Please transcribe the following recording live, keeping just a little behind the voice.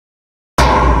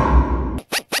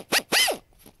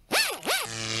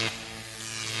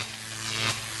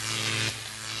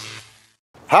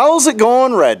How's it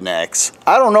going, rednecks?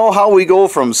 I don't know how we go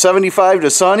from 75 to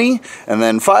sunny, and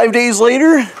then 5 days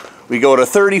later, we go to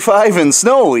 35 and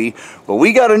snowy, but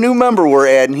we got a new member we're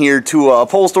adding here to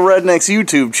Postal Rednecks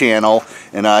YouTube channel,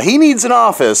 and he needs an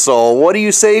office, so what do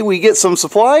you say we get some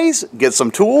supplies, get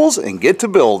some tools, and get to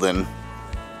building?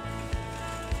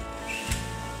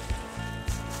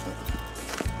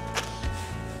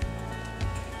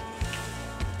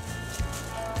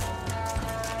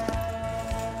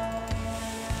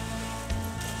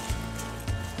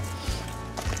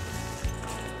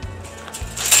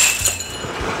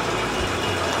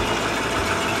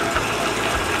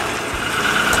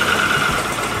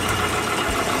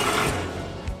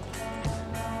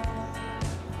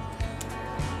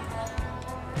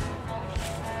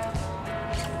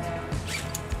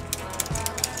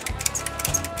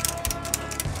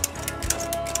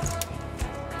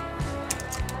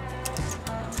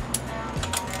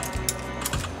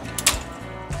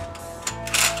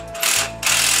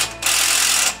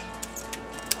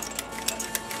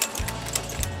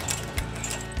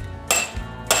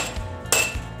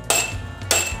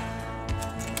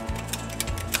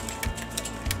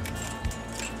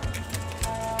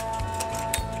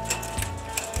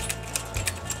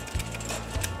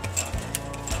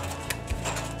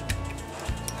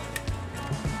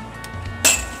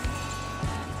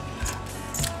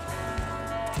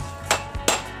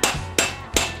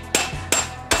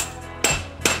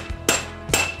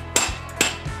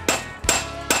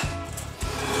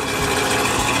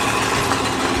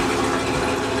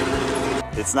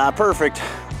 It's not perfect,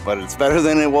 but it's better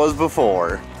than it was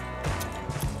before.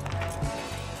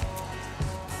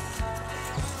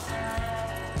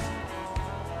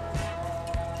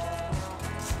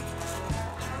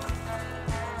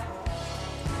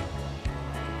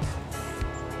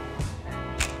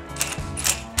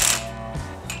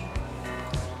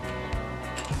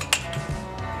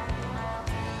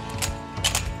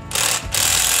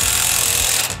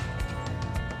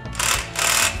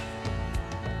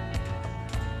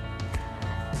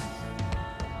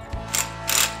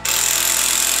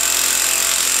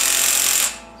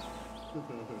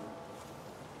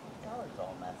 Color's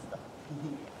all messed up.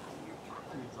 Your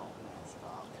color's all messed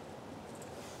up.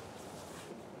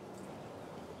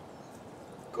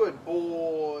 Good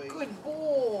boy. Good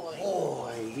boy.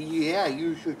 Boy, yeah,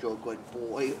 you're such a good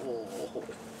boy. Oh,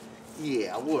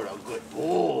 yeah, what a good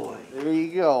boy. There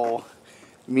you go.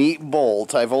 Meet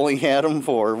Bolt. I've only had him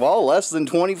for, well, less than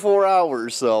 24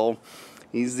 hours, so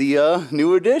he's the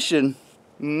new addition.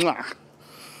 Mwah.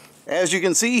 As you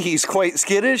can see, he's quite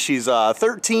skittish. He's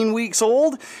 13 weeks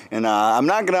old, and I'm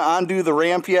not going to undo the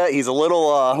ramp yet. He's a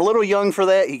little young for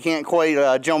that. He can't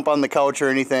quite jump on the couch or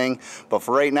anything. But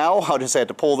for right now, I'll just have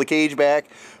to pull the cage back,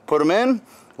 put him in,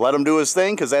 let him do his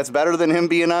thing, because that's better than him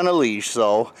being on a leash.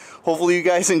 So hopefully you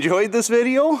guys enjoyed this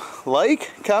video.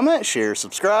 Like, comment, share,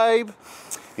 subscribe,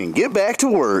 and get back to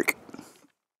work.